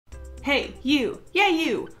Hey, you. Yeah,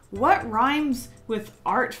 you. What rhymes with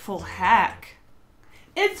artful hack?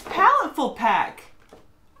 It's Paletteful pack.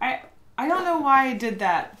 I don't know why I did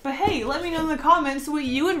that, but hey, let me know in the comments what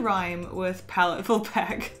you would rhyme with Paletteful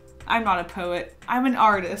pack. I'm not a poet, I'm an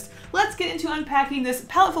artist. Let's get into unpacking this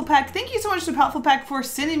Paletteful pack. Thank you so much to Paletteful pack for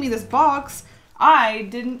sending me this box. I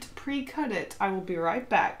didn't pre-cut it. I will be right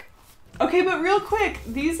back. Okay, but real quick,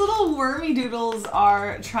 these little wormy doodles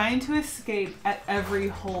are trying to escape at every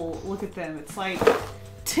hole. Look at them, it's like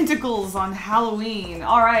tentacles on Halloween.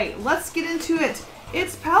 All right, let's get into it.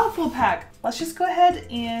 It's Paletteful pack. Let's just go ahead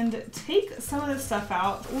and take some of this stuff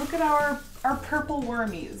out. Look at our purple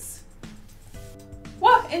wormies.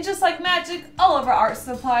 Whoa, and just like magic, all of our art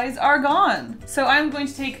supplies are gone. So I'm going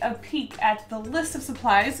to take a peek at the list of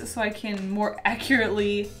supplies so I can more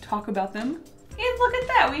accurately talk about them. And look at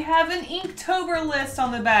that, we have an Inktober list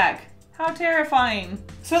on the back. How terrifying.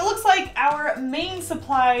 So it looks like our main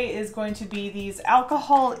supply is going to be these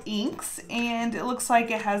alcohol inks, and it looks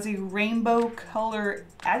like it has a rainbow color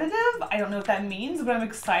additive. I don't know what that means, but I'm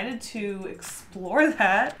excited to explore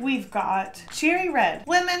that. We've got cherry red,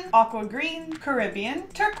 lemon, aqua green, Caribbean,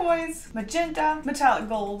 turquoise, magenta, metallic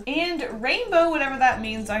gold, and rainbow, whatever that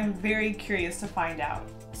means. I'm very curious to find out.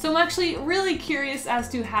 So I'm actually really curious as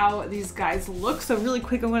to how these guys look. So really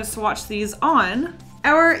quick, I'm going to swatch these on.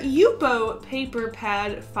 Our Yupo paper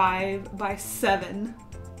pad 5x7.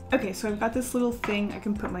 Okay, so I've got this little thing, I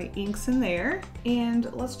can put my inks in there.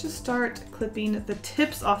 And let's just start clipping the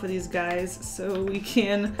tips off of these guys so we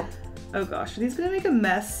can, oh gosh, are these gonna make a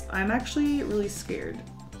mess? I'm actually really scared.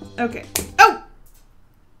 Okay, oh!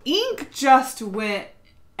 Ink just went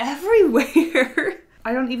everywhere.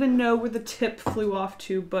 I don't even know where the tip flew off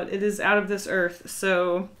to, but it is out of this earth,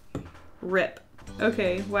 so rip.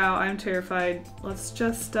 Okay, wow, I'm terrified. Let's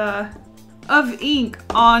just, of ink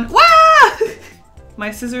on, wah! My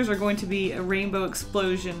scissors are going to be a rainbow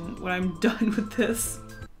explosion when I'm done with this.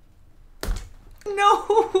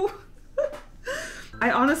 No!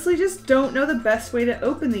 I honestly just don't know the best way to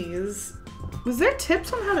open these. Was there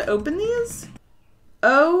tips on how to open these?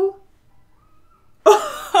 Oh.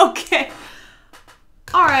 Okay.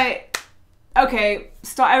 All right. Okay,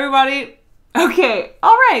 stop everybody. Okay,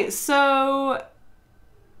 all right, so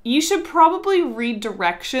you should probably read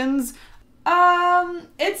directions.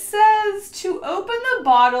 It says to open the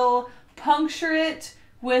bottle, puncture it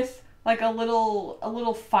with like a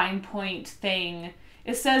little fine point thing.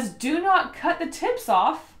 It says do not cut the tips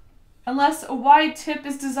off unless a wide tip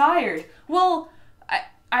is desired. Well,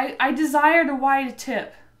 I desired a wide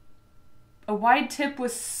tip. A wide tip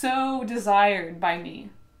was so desired by me.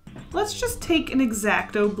 Let's just take an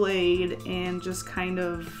X-Acto blade and just kind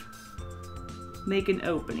of make an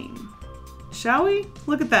opening. Shall we?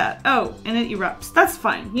 Look at that. Oh, and it erupts. That's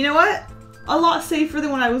fine. You know what? A lot safer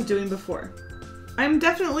than what I was doing before. I'm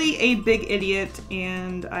definitely a big idiot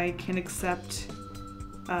and I can accept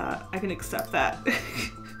that.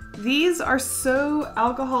 These are so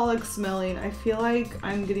alcoholic smelling. I feel like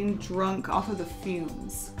I'm getting drunk off of the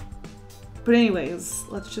fumes. But anyways,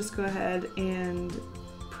 let's just go ahead and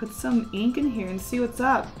put some ink in here and see what's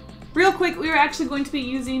up. Real quick, we are actually going to be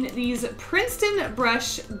using these Princeton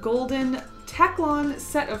Brush Golden Taklon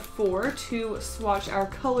set of 4 to swatch our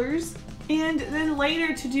colors. And then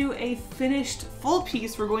later to do a finished full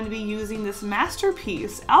piece, we're going to be using this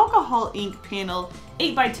Masterpiece Alcohol Ink Panel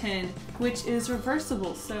 8x10, which is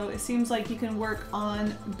reversible. So it seems like you can work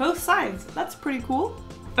on both sides. That's pretty cool.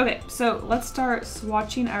 Okay, so let's start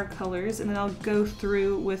swatching our colors and then I'll go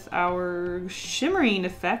through with our shimmering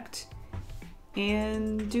effect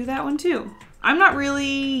and do that one too. I'm not really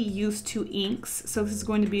used to inks, so this is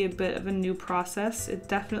going to be a bit of a new process. It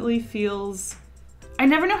definitely feels, I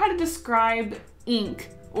never know how to describe ink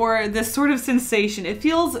or this sort of sensation. It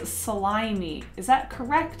feels slimy. Is that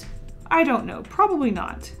correct? I don't know, probably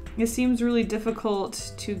not. It seems really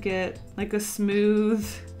difficult to get like a smooth,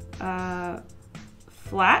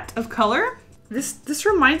 flat of color. This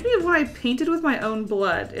reminds me of when I painted with my own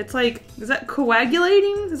blood. It's like, is that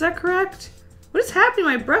coagulating? Is that correct? What is happening?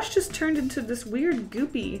 My brush just turned into this weird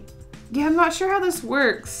goopy. Yeah, I'm not sure how this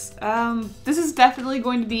works. This is definitely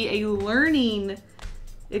going to be a learning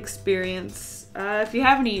experience. If you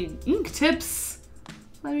have any ink tips,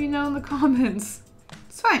 let me know in the comments.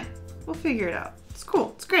 It's fine, we'll figure it out. It's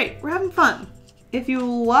cool, it's great, we're having fun. If you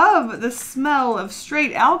love the smell of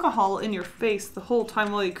straight alcohol in your face the whole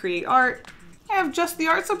time while you create art, I have just the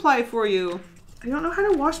art supply for you. I don't know how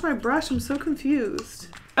to wash my brush, I'm so confused.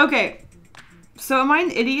 Okay, so am I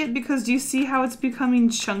an idiot because do you see how it's becoming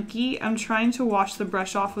chunky? I'm trying to wash the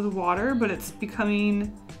brush off with water, but it's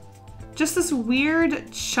becoming just this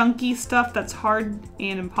weird chunky stuff that's hard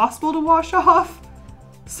and impossible to wash off.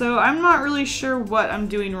 So I'm not really sure what I'm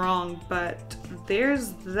doing wrong, but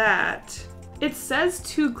there's that. It says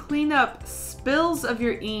to clean up spills of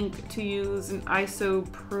your ink to use an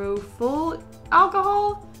isopropyl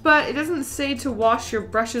alcohol, but it doesn't say to wash your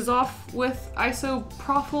brushes off with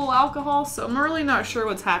isopropyl alcohol, so I'm really not sure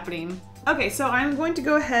what's happening. Okay, so I'm going to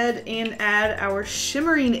go ahead and add our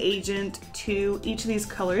shimmering agent to each of these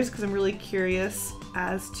colors because I'm really curious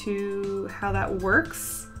as to how that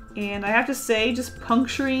works. And I have to say, just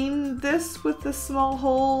puncturing this with this small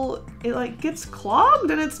hole, it like gets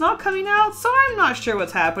clogged and it's not coming out, so I'm not sure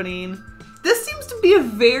what's happening. This seems to be a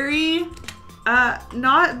very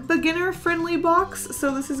not beginner friendly box,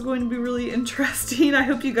 so this is going to be really interesting. I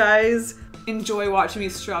hope you guys enjoy watching me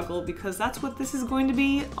struggle because that's what this is going to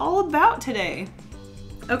be all about today.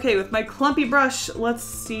 Okay, with my clumpy brush, let's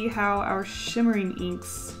see how our shimmering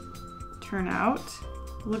inks turn out.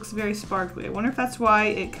 It looks very sparkly. I wonder if that's why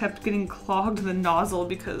it kept getting clogged in the nozzle,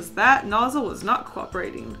 because that nozzle was not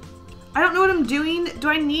cooperating. I don't know what I'm doing. Do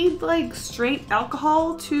I need like straight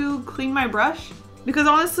alcohol to clean my brush? Because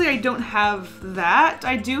honestly, I don't have that.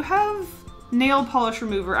 I do have nail polish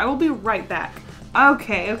remover. I will be right back.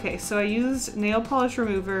 Okay, so I used nail polish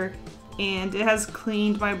remover and it has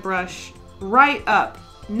cleaned my brush right up.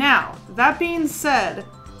 Now, that being said,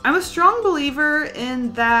 I'm a strong believer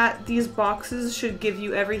in that these boxes should give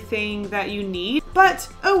you everything that you need, but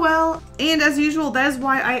oh well. And as usual, that is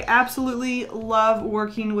why I absolutely love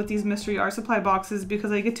working with these mystery art supply boxes,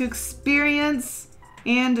 because I get to experience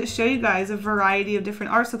and show you guys a variety of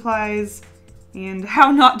different art supplies and how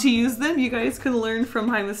not to use them. You guys can learn from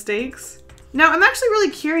my mistakes. Now, I'm actually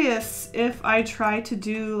really curious if I try to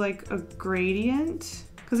do like a gradient,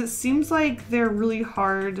 because it seems like they're really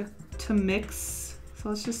hard to mix. So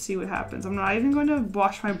let's just see what happens. I'm not even going to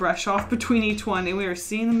wash my brush off between each one, and we are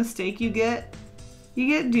seeing the mistake you get. You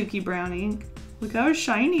get Dookie Brown ink. Look how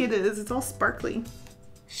shiny it is. It's all sparkly.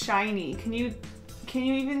 Shiny. Can you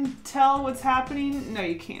even tell what's happening? No,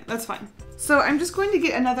 you can't. That's fine. So I'm just going to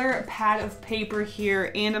get another pad of paper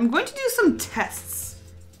here, and I'm going to do some tests.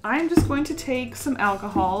 I'm just going to take some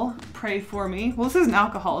alcohol. Pray for me. Well, this isn't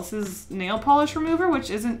alcohol. This is nail polish remover, which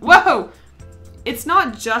isn't... Whoa! It's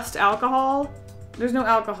not just alcohol. There's no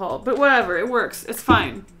alcohol, but whatever, it works. It's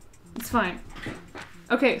fine. It's fine.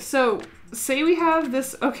 Okay, so say we have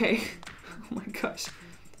this, okay. Oh my gosh.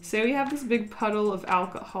 Say we have this big puddle of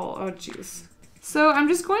alcohol. Oh jeez. So I'm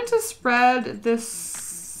just going to spread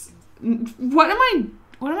this, what am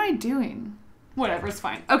I doing? Whatever, it's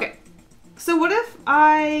fine. Okay. So what if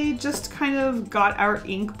I just kind of got our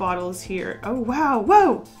ink bottles here? Oh wow,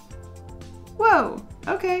 whoa. Whoa,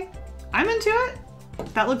 okay. I'm into it.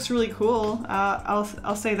 That looks really cool.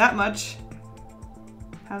 I'll say that much.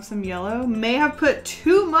 Have some yellow. May have put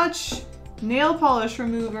too much nail polish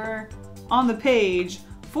remover on the page.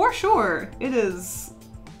 For sure. It is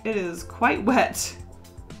quite wet.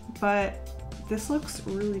 But this looks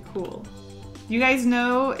really cool. You guys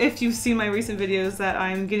know, if you've seen my recent videos, that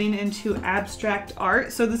I'm getting into abstract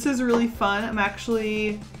art. So this is really fun.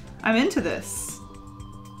 I'm into this.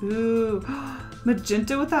 Ooh,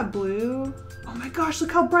 magenta with that blue. Oh my gosh,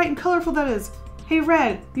 look how bright and colorful that is. Hey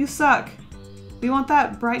red, you suck. We want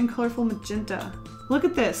that bright and colorful magenta. Look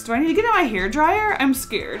at this. Do I need to get in my hair dryer? I'm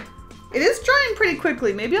scared. It is drying pretty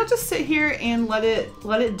quickly. Maybe I'll just sit here and let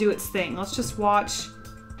it do its thing. Let's just watch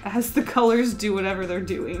as the colors do whatever they're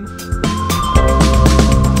doing.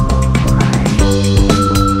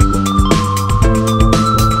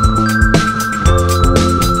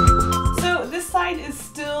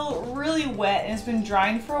 Wet and it's been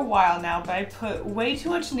drying for a while now, but I put way too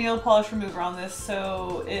much nail polish remover on this,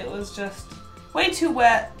 so it was just way too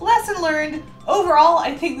wet. Lesson learned. Overall,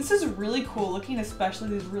 I think this is really cool looking, especially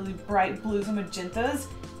these really bright blues and magentas,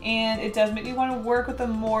 and it does make me want to work with a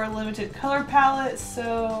more limited color palette,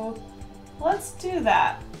 so let's do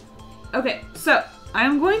that. Okay, so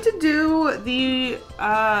I'm going to do the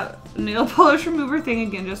nail polish remover thing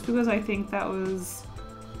again, just because I think that was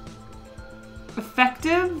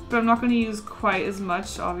effective, but I'm not going to use quite as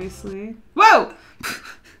much, obviously. Whoa!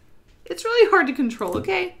 It's really hard to control,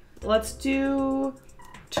 okay? Let's do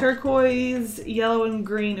turquoise, yellow, and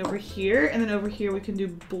green over here, and then over here we can do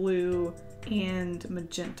blue and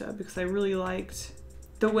magenta, because I really liked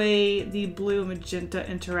the way the blue and magenta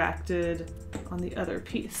interacted on the other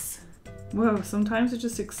piece. Whoa, sometimes it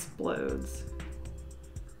just explodes.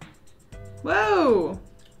 Whoa!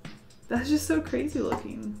 That's just so crazy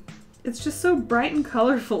looking. It's just so bright and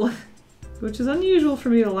colorful, which is unusual for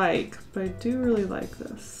me to like, but I do really like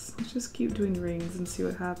this. Let's just keep doing rings and see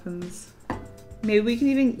what happens. Maybe we can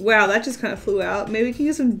even, wow, that just kind of flew out. Maybe we can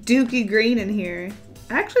use some dookie green in here.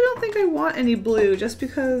 I actually don't think I want any blue just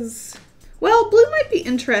because, well, blue might be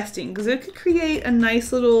interesting because it could create a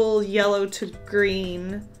nice little yellow to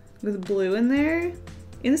green with blue in there.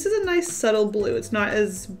 And this is a nice subtle blue. It's not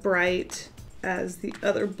as bright as the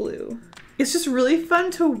other blue. It's just really fun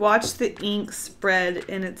to watch the ink spread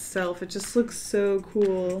in itself. It just looks so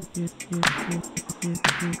cool.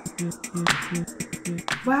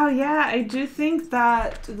 Wow, yeah, I do think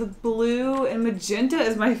that the blue and magenta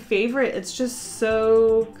is my favorite. It's just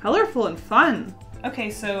so colorful and fun. Okay,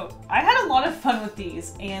 so I had a lot of fun with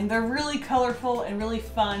these, and they're really colorful and really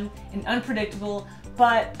fun and unpredictable,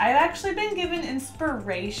 but I've actually been given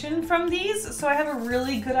inspiration from these, so I have a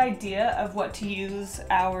really good idea of what to use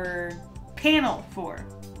our panel for.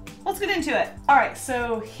 Let's get into it. All right,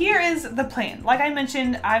 so here is the plan. Like I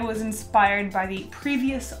mentioned, I was inspired by the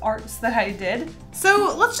previous arts that I did.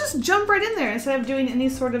 So let's just jump right in there instead of doing any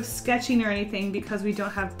sort of sketching or anything because we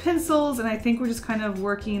don't have pencils, and I think we're just kind of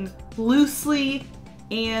working loosely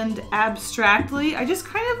and abstractly. I just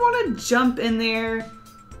kind of want to jump in there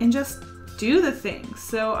and just do the thing.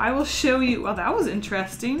 So I will show you, well, that was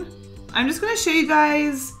interesting. I'm just gonna show you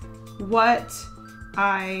guys what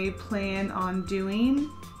I plan on doing.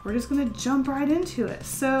 We're just gonna jump right into it.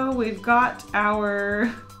 So we've got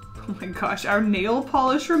our, oh my gosh, our nail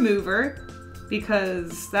polish remover,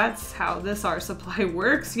 because that's how this art supply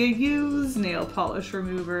works. You use nail polish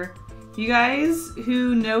remover. You guys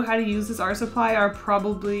who know how to use this art supply are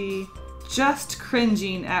probably just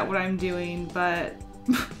cringing at what I'm doing, but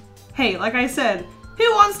hey, like I said, who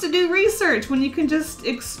wants to do research when you can just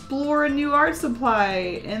explore a new art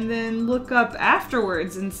supply and then look up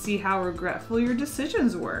afterwards and see how regretful your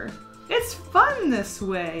decisions were? It's fun this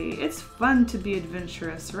way. It's fun to be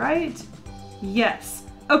adventurous, right? Yes.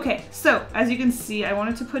 Okay, so as you can see, I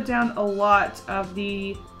wanted to put down a lot of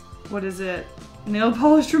the, what is it, nail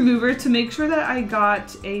polish remover to make sure that I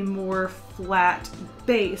got a more flat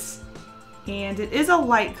base. And it is a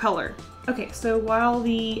light color. Okay, so while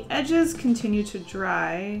the edges continue to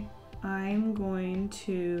dry, I'm going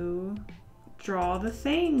to draw the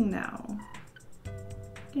thing now.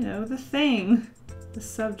 You know, the thing, the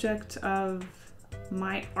subject of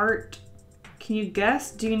my art. Can you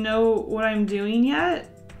guess? Do you know what I'm doing yet?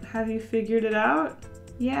 Have you figured it out?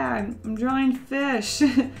 Yeah, I'm drawing fish.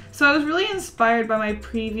 So I was really inspired by my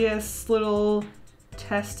previous little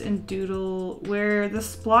test and doodle where the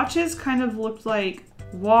splotches kind of looked like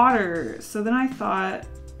water. So then I thought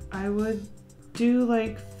I would do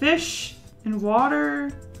like fish and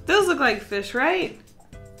water. Those look like fish, right?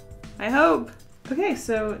 I hope. Okay,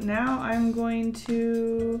 so now I'm going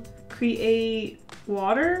to create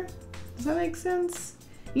water. Does that make sense?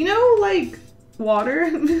 You know, like water?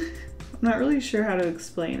 I'm not really sure how to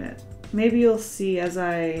explain it. Maybe you'll see as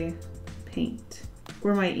I paint.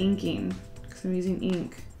 Or my inking, because I'm using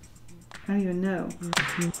ink. I don't even know.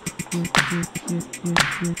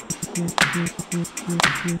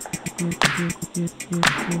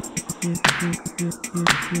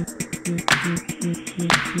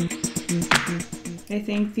 I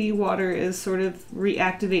think the water is sort of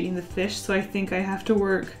reactivating the fish, so I think I have to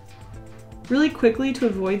work really quickly to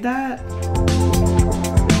avoid that.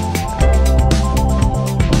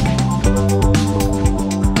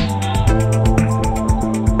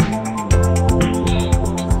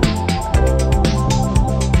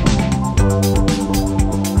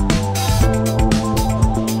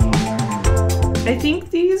 I think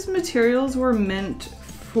these materials were meant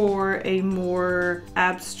for a more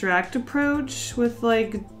abstract approach with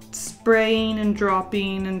like spraying and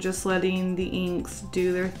dropping and just letting the inks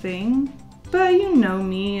do their thing. But you know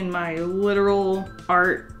me and my literal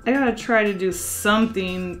art. I gotta try to do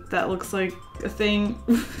something that looks like a thing.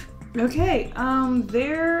 Okay,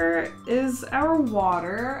 there is our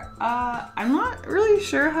water. I'm not really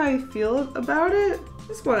sure how I feel about it.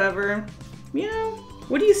 Just whatever, you know?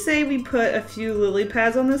 What do you say we put a few lily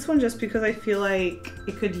pads on this one just because I feel like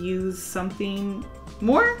it could use something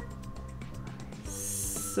more?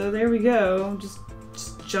 So there we go, just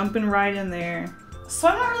jumping right in there. So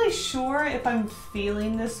I'm not really sure if I'm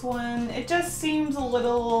feeling this one. It just seems a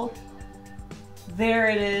little, there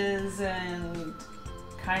it is, and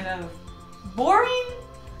kind of boring.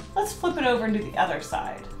 Let's flip it over and do the other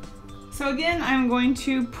side. So again, I'm going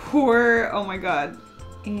to pour, oh my God.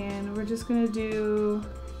 And we're just gonna do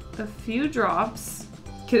a few drops.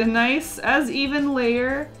 Get a nice, as even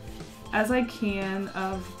layer as I can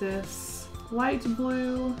of this light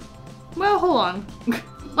blue. Well, hold on.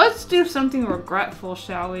 Let's do something regretful,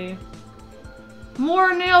 shall we?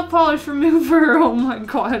 More nail polish remover, oh my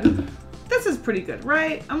God. The this is pretty good,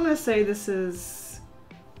 right? I'm gonna say this is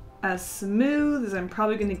as smooth as I'm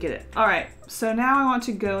probably gonna get it. All right, so now I want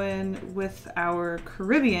to go in with our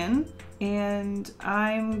Caribbean, and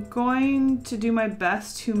I'm going to do my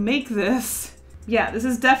best to make this. Yeah, this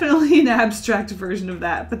is definitely an abstract version of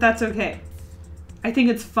that, but that's okay. I think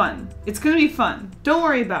it's fun. It's gonna be fun. Don't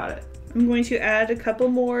worry about it. I'm going to add a couple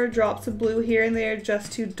more drops of blue here and there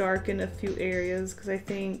just to darken a few areas, because I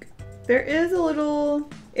think there is a little,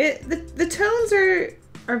 the tones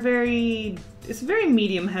are very, it's very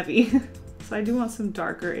medium heavy. So I do want some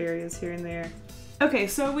darker areas here and there. Okay,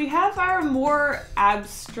 so we have our more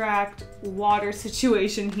abstract water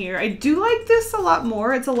situation here. I do like this a lot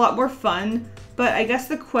more. It's a lot more fun, but I guess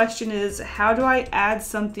the question is, how do I add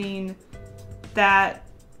something that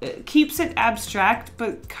keeps it abstract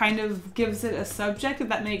but kind of gives it a subject, if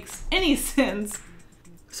that makes any sense?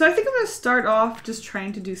 So I think I'm gonna start off just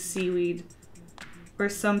trying to do seaweed or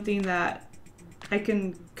something that I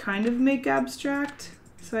can kind of make abstract.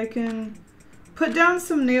 So I can put down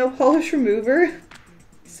some nail polish remover,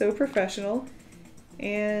 so professional,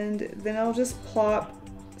 and then I'll just plop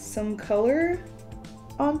some color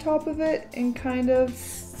on top of it and kind of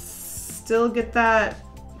still get that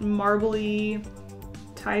marbly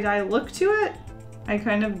tie-dye look to it. I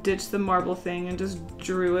kind of ditched the marble thing and just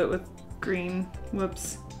drew it with green.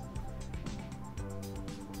 Whoops.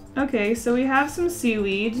 Okay, so we have some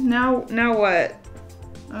seaweed. Now what?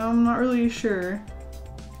 I'm not really sure.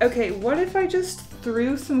 Okay, what if I just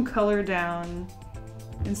threw some color down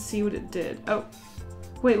and see what it did? Oh,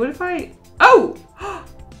 wait, what if I... Oh!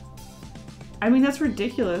 I mean, that's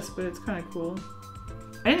ridiculous, but it's kind of cool.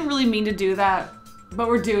 I didn't really mean to do that, but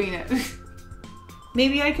we're doing it.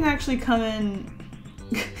 Maybe I can actually come in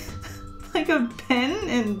like a pen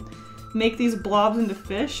and make these blobs into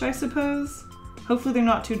fish, I suppose. Hopefully they're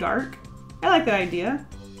not too dark. I like that idea.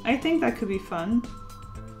 I think that could be fun.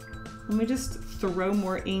 Let me just throw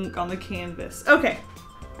more ink on the canvas. Okay,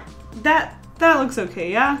 that looks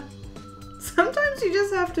okay, yeah? Sometimes you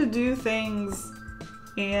just have to do things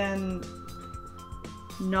and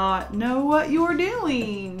not know what you're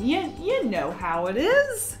doing. You know how it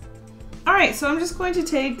is. All right, so I'm just going to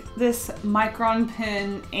take this micron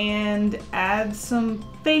pen and add some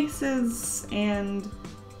faces and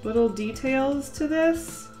little details to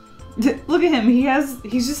this. Look at him,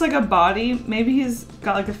 he's just like a body. Maybe he's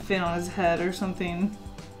got like a fin on his head or something.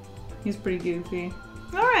 He's pretty goofy.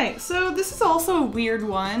 All right, so this is also a weird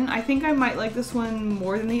one. I think I might like this one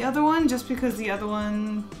more than the other one, just because the other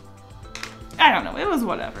one, I don't know, it was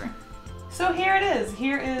whatever. So here it is.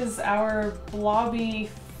 Here is our blobby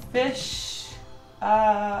fish,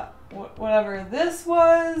 whatever this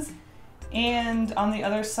was. And on the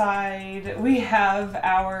other side, we have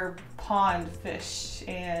our pond fish.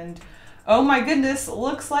 And oh my goodness,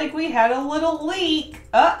 looks like we had a little leak.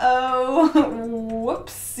 Uh-oh,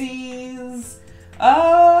 whoopsies.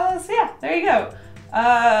 So yeah, there you go.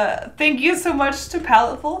 Thank you so much to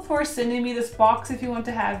Paletteful for sending me this box. If you want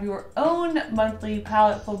to have your own monthly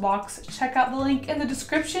Paletteful box, check out the link in the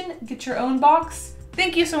description. Get your own box.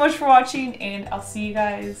 Thank you so much for watching, and I'll see you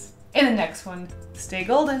guys in the next one. Stay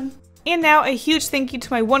golden. And now a huge thank you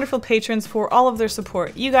to my wonderful patrons for all of their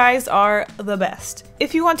support. You guys are the best.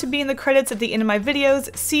 If you want to be in the credits at the end of my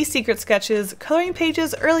videos, see secret sketches, coloring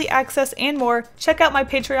pages, early access, and more, check out my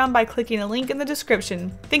Patreon by clicking a link in the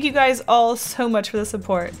description. Thank you guys all so much for the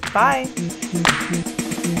support. Bye!